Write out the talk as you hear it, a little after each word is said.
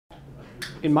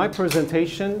In my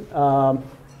presentation, I'm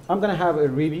going to have a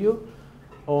review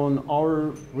on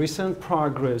our recent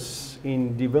progress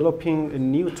in developing a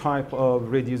new type of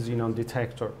radioxenon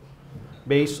detector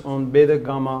based on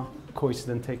beta-gamma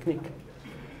coincident technique.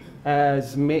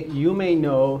 As you may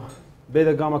know,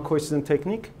 beta-gamma coincident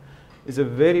technique is a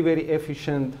very, very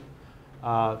efficient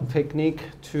technique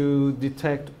to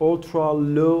detect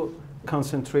ultra-low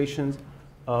concentrations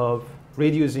of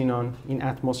radioxenon in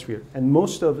atmosphere. And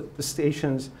most of the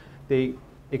stations, they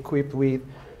equipped with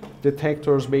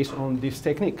detectors based on this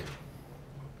technique.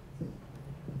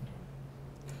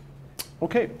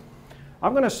 Okay,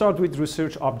 I'm going to start with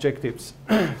research objectives.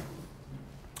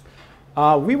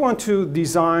 We want to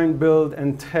design, build,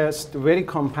 and test very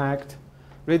compact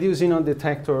radioxenon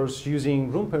detectors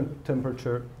using room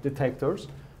temperature detectors,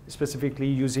 specifically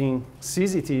using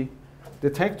CZT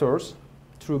detectors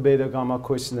through beta-gamma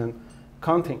coincident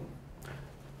counting.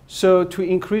 So to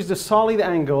increase the solid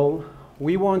angle,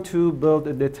 we want to build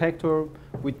a detector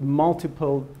with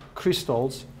multiple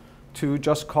crystals to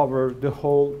just cover the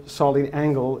whole solid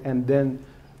angle and then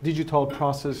digital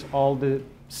process all the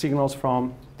signals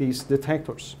from these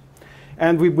detectors.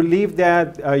 And we believe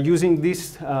that using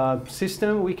this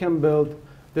system, we can build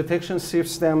detection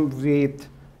system with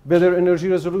better energy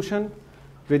resolution,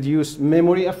 reduced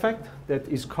memory effect that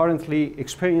is currently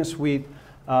experienced with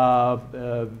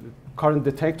current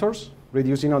detectors,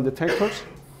 radioxenon detectors,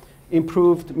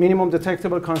 improved minimum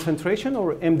detectable concentration,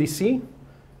 or MDC,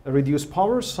 reduced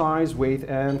power, size, weight,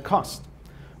 and cost.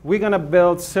 We're going to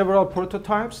build several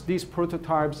prototypes. These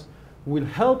prototypes will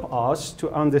help us to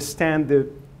understand the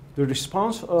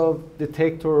response of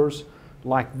detectors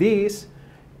like this,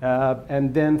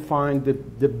 and then find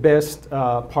the best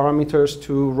parameters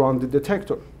to run the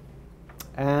detector.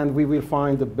 And we will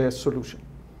find the best solution.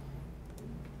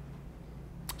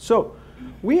 So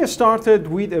we started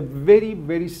with a very,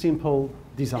 very simple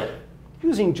design,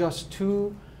 using just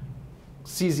 2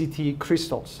 CZT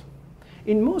crystals.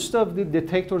 In most of the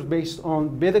detectors based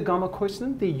on beta-gamma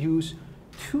coincident, they use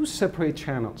 2 separate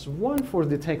channels, one for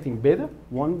detecting beta,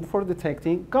 one for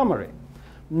detecting gamma ray.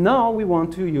 Now we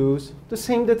want to use the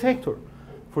same detector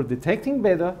for detecting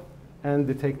beta and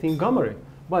detecting gamma ray,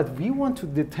 but we want to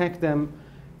detect them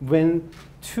when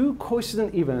 2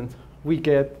 coincident events we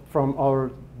get from our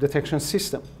detection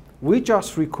system. We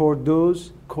just record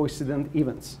those coincident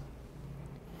events.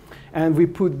 And we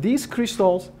put these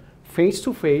crystals face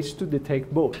to face to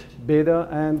detect both beta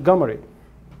and gamma ray.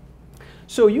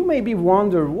 So you may be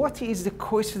wondering, what is the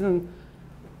coincident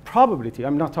probability?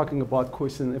 I'm not talking about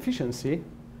coincident efficiency.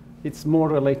 It's more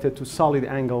related to solid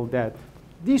angle that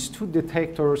these 2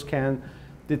 detectors can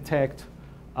detect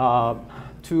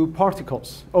 2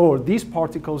 particles, or these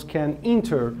particles can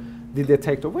enter the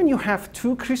detector. When you have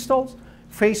 2 crystals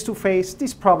face to face,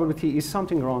 this probability is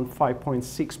something around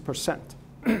 5.6%.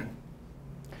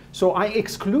 So I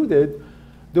excluded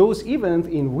those events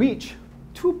in which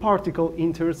 2 particles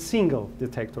enter single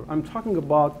detector. I'm talking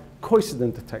about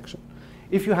coincident detection.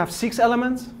 If you have 6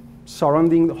 elements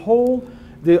surrounding the whole,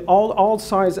 all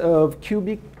size of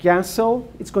cubic gas cell,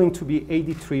 it's going to be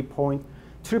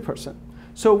 83.3%.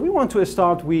 So we want to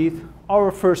start with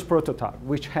our first prototype,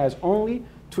 which has only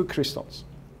 2 crystals.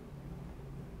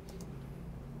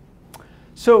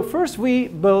 So first we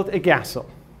built a gas cell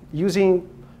using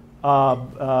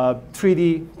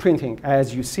 3D printing.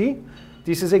 As you see,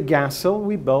 this is a gas cell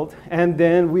we built, and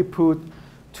then we put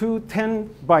 2 10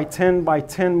 by 10 by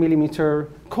 10 millimeter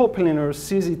coplanar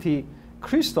CZT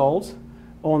crystals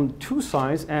on 2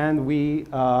 sides, and we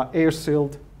air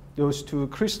sealed those 2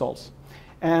 crystals.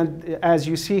 And as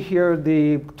you see here,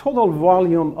 the total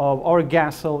volume of our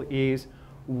gas cell is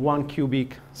 1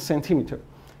 cubic centimeter.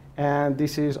 And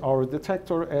this is our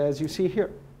detector, as you see here.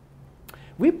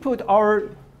 We put our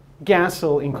gas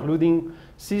cell, including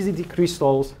CZT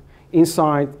crystals,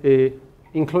 inside an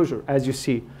enclosure, as you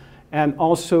see. And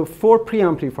also 4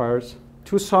 preamplifiers,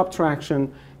 2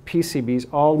 subtraction PCBs,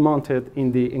 all mounted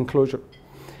in the enclosure.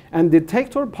 And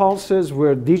detector pulses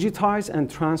were digitized and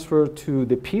transferred to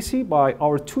the PC by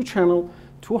our 2-channel,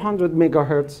 200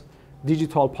 megahertz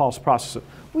digital pulse processor.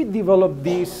 We developed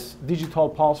this digital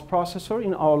pulse processor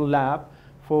in our lab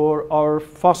for our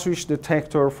phosphorus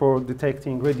detector for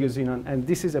detecting radioxenon, and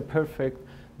this is a perfect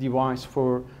device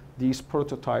for this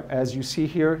prototype. As you see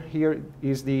here, here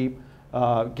is the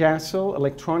gas cell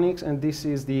electronics, and this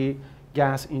is the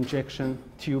gas injection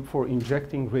tube for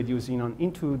injecting radioxenon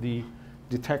into the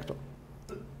detector.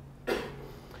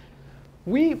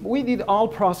 We did all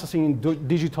processing in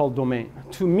digital domain.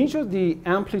 To measure the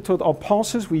amplitude of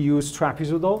pulses, we use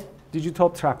trapezoidal, digital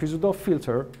trapezoidal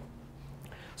filter.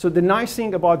 So the nice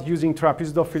thing about using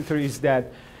trapezoidal filter is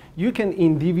that you can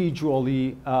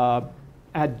individually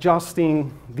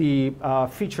adjusting the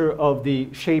feature of the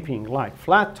shaping, like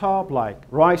flat top, like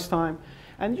rise time.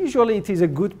 And usually it is a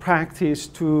good practice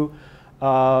to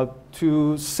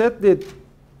set the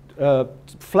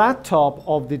flat top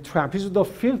of the trapezoidal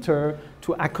filter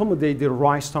to accommodate the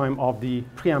rise time of the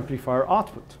preamplifier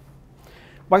output.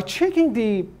 By checking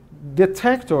the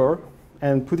detector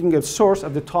and putting a source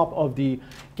at the top of the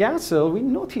gas cell, we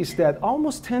notice that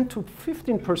almost 10 to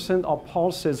 15% of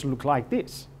pulses look like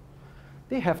this.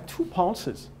 They have 2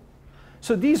 pulses.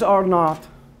 So these are not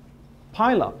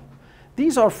pileup.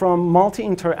 These are from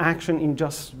multi-interaction in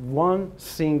just one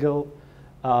single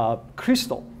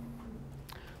crystal.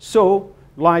 So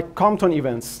like Compton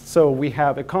events. So we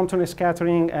have a Compton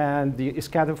scattering, and the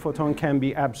scattered photon can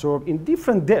be absorbed in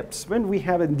different depths. When we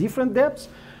have in different depths,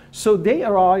 so they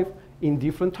arrive in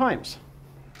different times.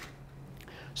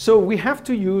 So we have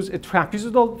to use a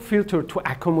trapezoidal filter to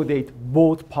accommodate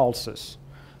both pulses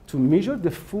to measure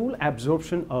the full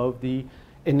absorption of the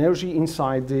energy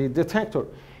inside the detector.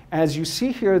 As you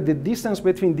see here, the distance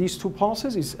between these 2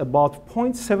 pulses is about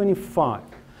 0.75.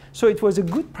 So it was a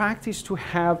good practice to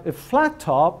have a flat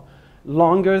top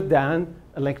longer than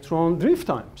electron drift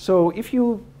time. So if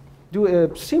you do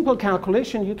a simple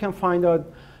calculation, you can find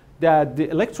out that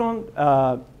the electron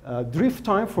drift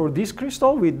time for this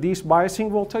crystal with this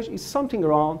biasing voltage is something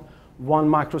around 1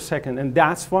 microsecond. And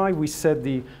that's why we set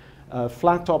the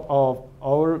flat top of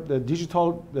our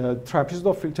digital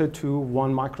trapezoidal filter to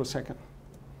 1 microsecond.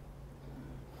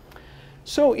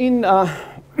 So in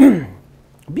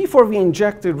before we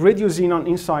inject the radioxenon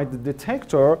inside the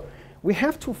detector, we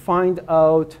have to find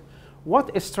out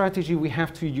what strategy we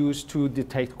have to use to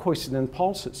detect coincident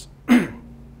pulses.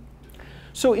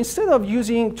 So instead of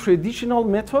using traditional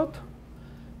method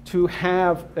to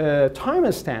have a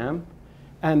timestamp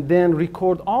and then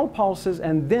record all pulses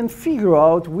and then figure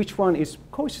out which one is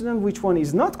coincident, which one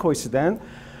is not coincident,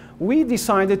 we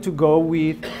decided to go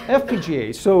with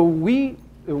FPGA. So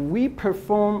we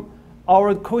perform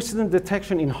our coincident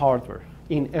detection in hardware,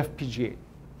 in FPGA.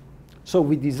 So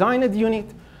we designed a unit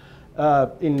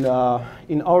in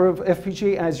our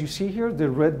FPGA. As you see here, the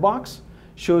red box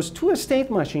shows 2 state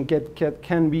machines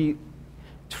can be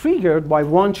triggered by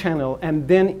 1 channel and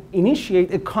then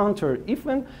initiate a counter.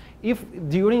 Even if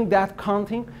during that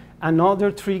counting,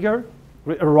 another trigger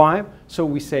arrives, so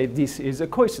we say this is a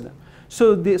coincident.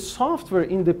 So the software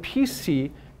in the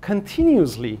PC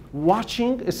continuously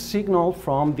watching a signal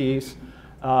from this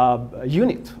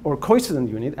unit or coincident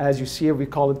unit. As you see here, we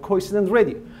call it coincident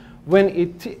ready. When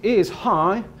it is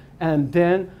high, and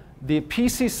then the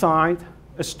PC side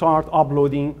start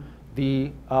uploading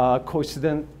the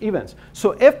coincident events.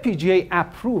 So FPGA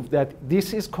approved that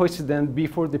this is coincident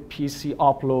before the PC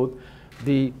upload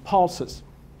the pulses.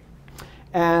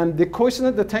 And the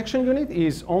coincident detection unit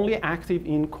is only active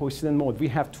in coincident mode. We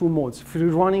have 2 modes, free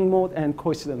running mode and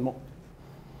coincident mode.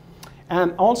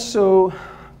 And also,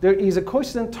 there is a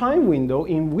coincident time window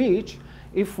in which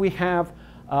if we have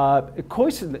a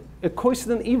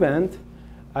coincident event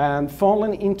and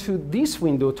fallen into this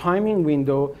window, timing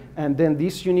window, and then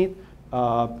this unit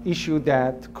issue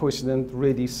that coincident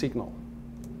ready signal.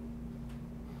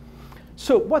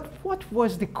 So what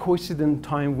was the coincident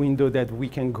time window that we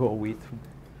can go with?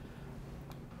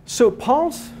 So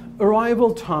pulse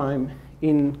arrival time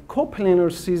in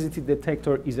coplanar CZT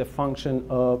detector is a function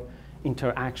of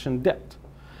interaction depth.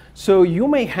 So you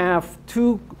may have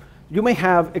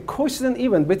a coincident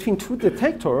event between 2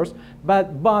 detectors,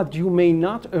 but you may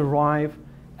not arrive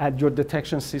at your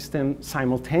detection system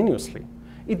simultaneously.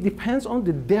 It depends on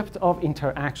the depth of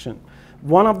interaction.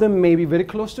 One of them may be very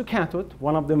close to cathode,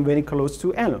 one of them very close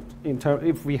to anode,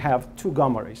 if we have 2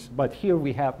 gamma rays. But here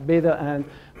we have beta and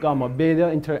gamma. Beta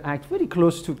interact very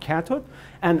close to cathode,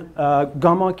 and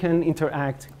gamma can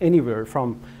interact anywhere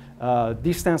from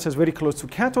distances very close to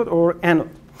cathode or anode.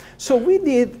 So we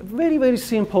did very, very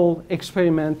simple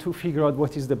experiment to figure out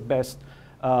what is the best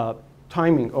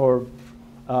timing or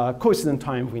coincident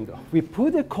time window. We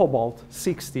put a cobalt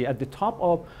 60 at the top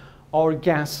of our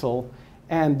gas cell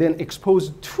and then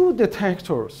exposed 2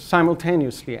 detectors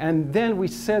simultaneously. And then we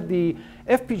set the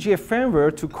FPGA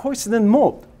firmware to coincident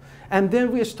mode. And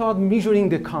then we start measuring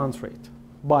the count rate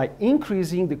by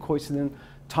increasing the coincident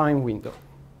time window.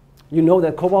 You know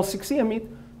that cobalt 60 emit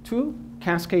 2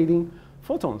 cascading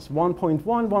photons, 1.1,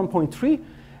 1.3,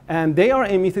 and they are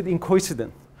emitted in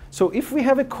coincident. So if we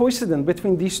have a coincident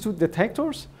between these 2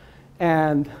 detectors,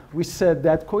 and we set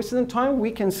that coincident time,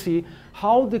 we can see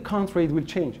how the count rate will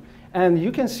change. And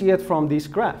you can see it from this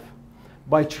graph.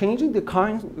 by changing the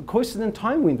coincident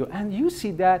time window. And you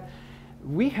see that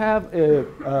we have a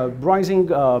rising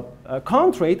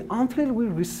count rate until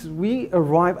we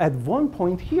arrive at one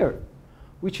point here,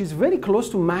 which is very close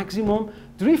to maximum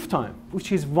drift time,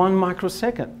 which is 1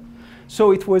 microsecond.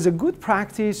 So it was a good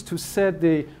practice to set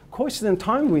the coincident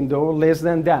time window less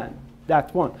than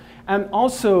that one. And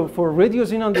also for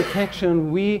radioxenon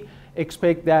detection, we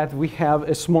expect that we have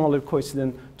a smaller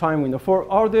coincident time window.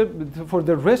 For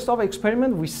the rest of the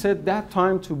experiment, we set that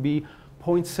time to be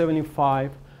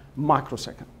 0.75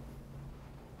 microsecond.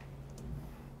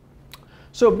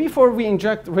 So before we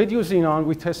inject radioxenon,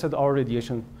 we tested our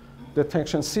radiation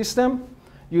detection system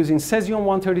using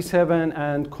cesium-137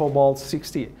 and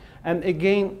cobalt-60. And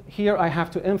again, here I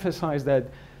have to emphasize that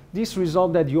this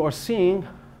result that you are seeing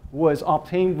was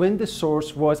obtained when the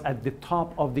source was at the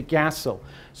top of the gas cell.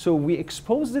 So we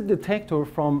exposed the detector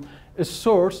from a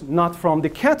source, not from the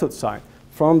cathode side,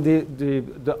 from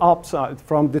the upside,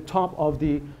 from the top of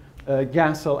the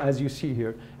gas cell, as you see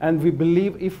here. And we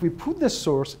believe if we put the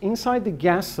source inside the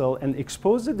gas cell and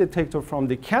expose the detector from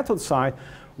the cathode side,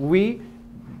 we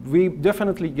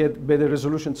definitely get better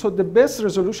resolution. So the best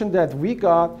resolution that we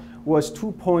got was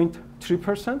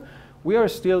 2.3%. We are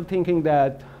still thinking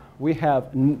that we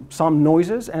have some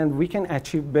noises, and we can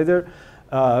achieve better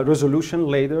resolution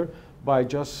later by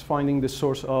just finding the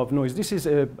source of noise. This is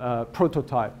a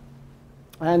prototype.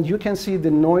 And you can see the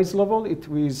noise level. It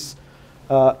was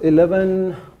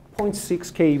 11.6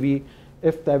 kV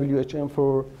FWHM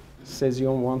for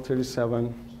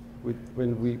cesium-137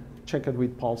 when we check it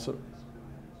with pulsar.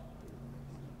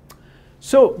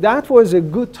 So that was a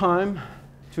good time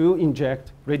to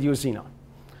inject radioxenon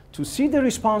to see the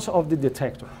response of the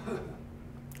detector.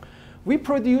 We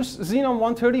produced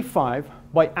xenon-135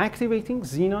 by activating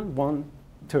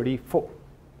xenon-134.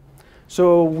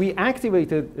 So we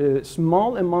activated a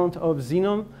small amount of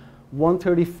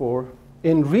xenon-134,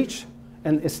 enriched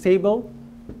and stable.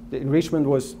 The enrichment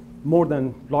was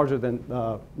larger than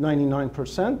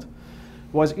 99%,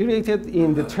 was irradiated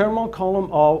in the thermal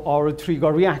column of our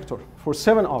TRIGA reactor for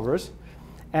 7 hours.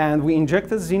 And we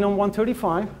injected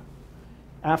xenon-135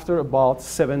 after about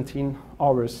 17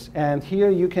 hours. And here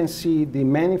you can see the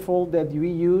manifold that we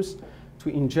used to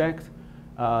inject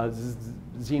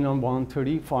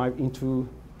xenon-135 into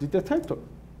the detector.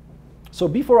 So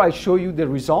before I show you the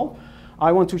result,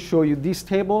 I want to show you this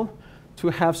table to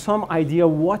have some idea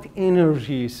what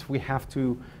energies we have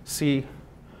to see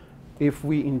if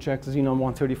we inject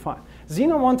xenon-135.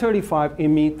 Xenon-135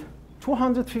 emits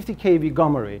 250 kV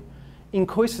gamma ray in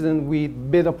coincidence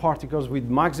with beta particles with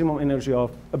maximum energy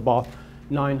of about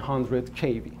 900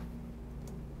 kV.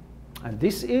 And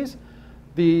this is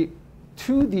the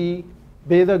 2D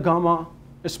beta gamma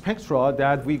spectra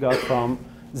that we got from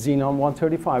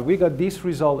xenon-135. We got this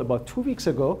result about 2 weeks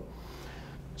ago.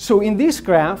 So in this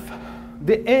graph,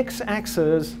 the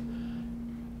x-axis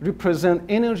represents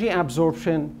energy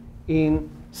absorption in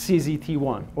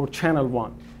CZT1 or channel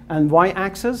 1, and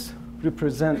y-axis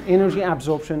represents energy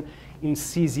absorption in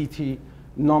CZT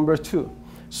number 2.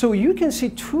 So you can see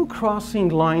two crossing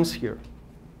lines here.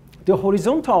 The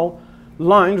horizontal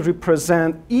line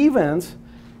represents events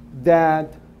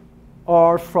that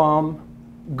are from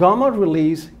gamma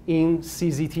release in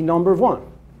CZT number 1,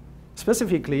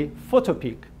 specifically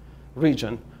photopeak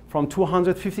region from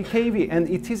 250 kV, and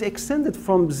it is extended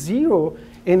from 0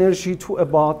 energy to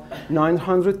about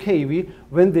 900 kV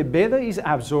when the beta is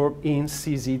absorbed in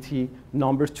CZT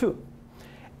number 2.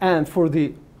 And for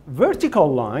the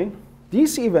vertical line,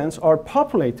 these events are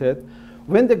populated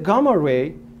when the gamma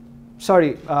ray,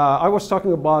 I was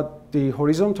talking about the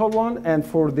horizontal one, and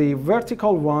for the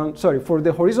vertical one, for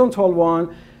the horizontal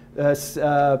one,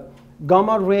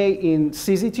 gamma ray in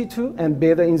CZT2 and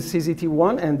beta in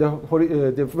CZT1, and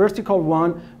the vertical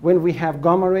one when we have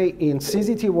gamma ray in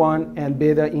CZT1 and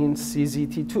beta in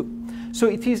CZT2. So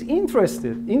it is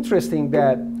interesting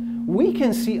that we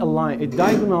can see a line, a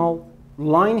diagonal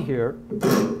line here.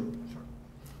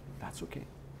 That's okay.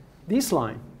 This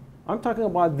line, I'm talking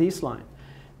about this line.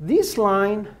 This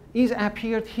line is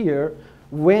appeared here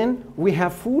when we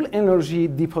have full energy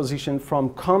deposition from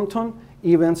Compton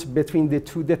events between the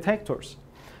two detectors.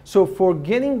 So for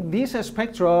getting this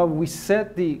spectra, we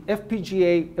set the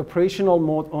FPGA operational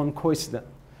mode on coincident.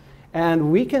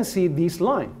 And we can see this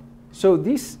line. So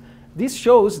this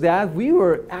shows that we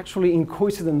were actually in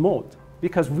coincident mode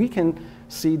because we can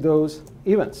see those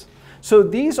events. So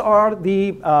these are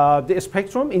the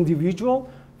spectrum, individual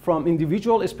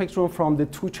spectrum from the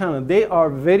two channels. They are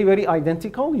very, very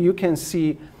identical. You can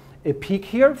see a peak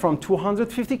here from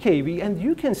 250 kV, and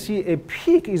you can see a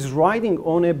peak is riding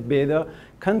on a beta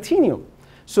continuum.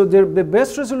 So the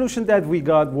best resolution that we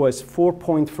got was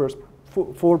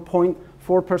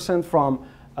 4.4% from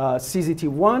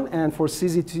CZT1, and for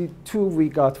CZT2 we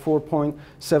got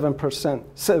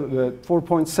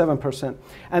 4.7%.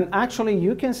 And actually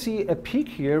you can see a peak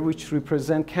here which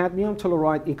represents cadmium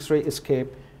telluride X-ray escape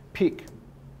peak.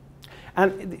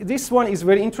 And this one is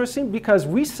very interesting because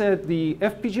we set the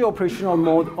FPGA operational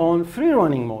mode on free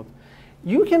running mode.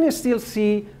 You can still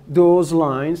see those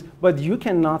lines, but you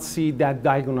cannot see that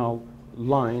diagonal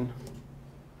line.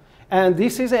 And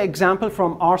this is an example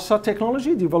from RSA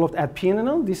technology developed at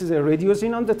PNNL. This is a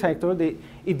radioxenon detector.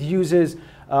 It uses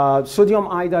sodium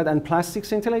iodide and plastic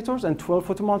scintillators and 12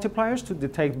 photomultipliers to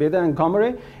detect beta and gamma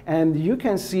ray. And you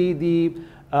can see the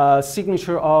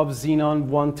signature of xenon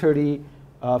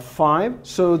 135.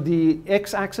 So the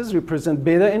x-axis represents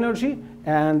beta energy,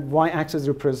 and y-axis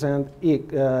represents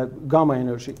gamma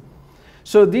energy.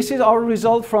 So this is our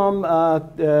result from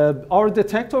our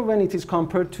detector when it is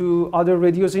compared to other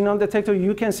radioxenon detector.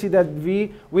 You can see that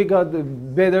we got the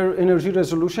better energy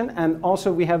resolution, and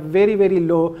also we have very, very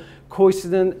low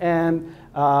coincident and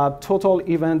total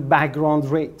event background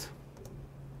rate.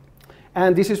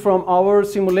 And this is from our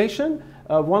simulation.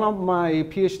 One of my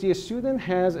PhD students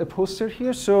has a poster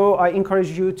here, so I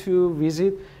encourage you to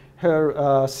visit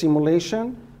her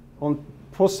simulation on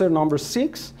poster number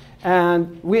 6.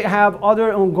 And we have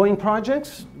other ongoing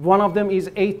projects. One of them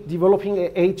is developing an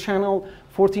 8-channel,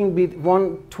 14-bit,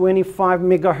 125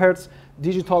 megahertz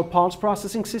digital pulse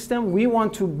processing system. We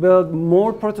want to build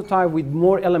more prototype with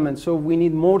more elements, so we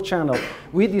need more channel.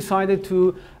 We decided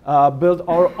to build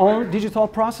our own digital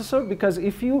processor because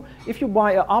if you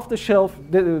buy an off-the-shelf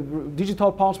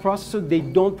digital pulse processor, they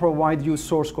don't provide you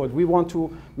source code. We want to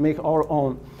make our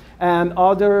own. And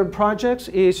other projects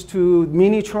is to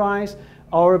miniaturize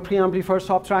our preamplifier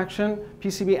subtraction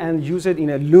PCB and use it in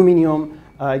aluminum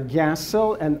gas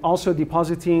cell, and also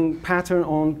depositing pattern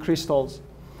on crystals.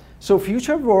 So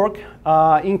future work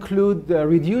include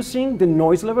reducing the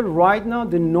noise level. Right now,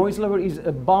 the noise level is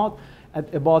at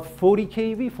about 40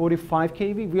 kV, 45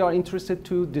 kV. We are interested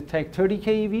to detect 30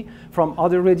 kV from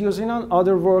other radioxenon.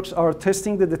 Other works are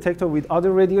testing the detector with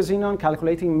other radioxenon,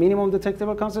 calculating minimum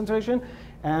detectable concentration,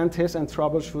 and test and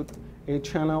troubleshoot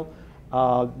 8-channel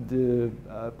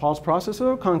pulse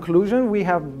processor. Conclusion, we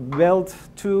have built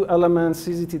 2-element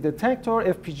CZT detector,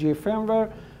 FPGA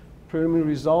firmware. Preliminary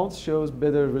results shows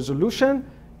better resolution,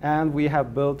 and we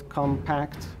have built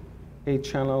compact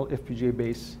 8-channel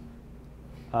FPGA-based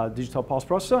digital pulse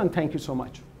processor, and thank you so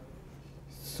much.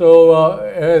 So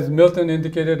as Milton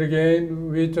indicated again,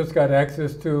 we just got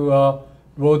access to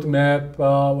roadmap,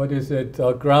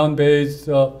 ground-based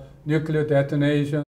nuclear detonation.